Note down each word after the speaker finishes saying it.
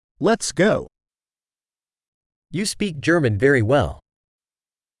Let's go. You speak German very well.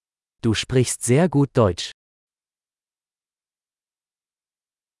 Du sprichst sehr gut Deutsch.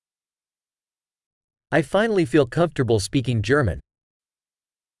 I finally feel comfortable speaking German.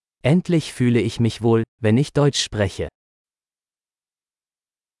 Endlich fühle ich mich wohl, wenn ich Deutsch spreche.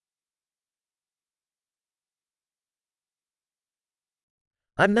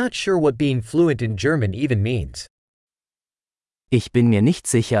 I'm not sure what being fluent in German even means. Ich bin mir nicht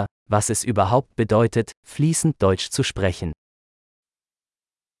sicher, was es überhaupt bedeutet, fließend Deutsch zu sprechen.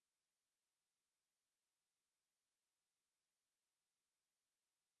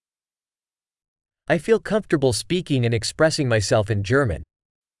 I feel comfortable speaking and expressing myself in German.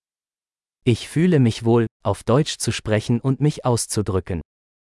 Ich fühle mich wohl, auf Deutsch zu sprechen und mich auszudrücken.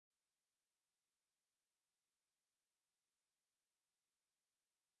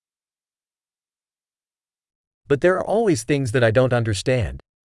 But there are always things that I don't understand.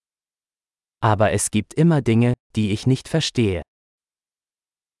 Aber es gibt immer Dinge, die ich nicht verstehe.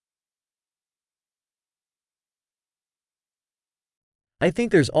 I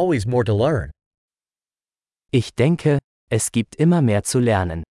think there's always more to learn. Ich denke, es gibt immer mehr zu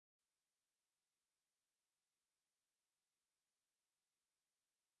lernen.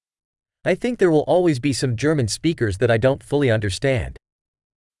 I think there will always be some German speakers that I don't fully understand.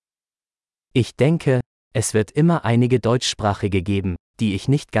 Ich denke, es wird immer einige Deutschsprachige geben, die ich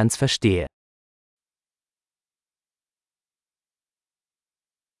nicht ganz verstehe.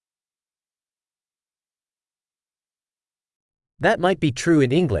 That might be true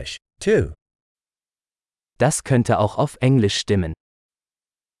in English, too. Das könnte auch auf Englisch stimmen.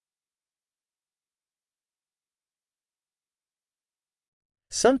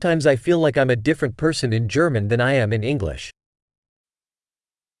 Sometimes I feel like I'm a different person in German than I am in English.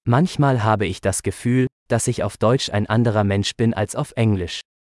 Manchmal habe ich das Gefühl, dass ich auf Deutsch ein anderer Mensch bin als auf Englisch.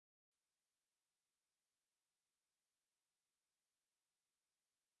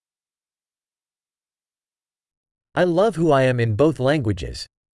 I love who I am in both languages.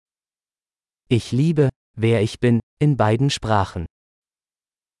 Ich liebe, wer ich bin, in beiden Sprachen.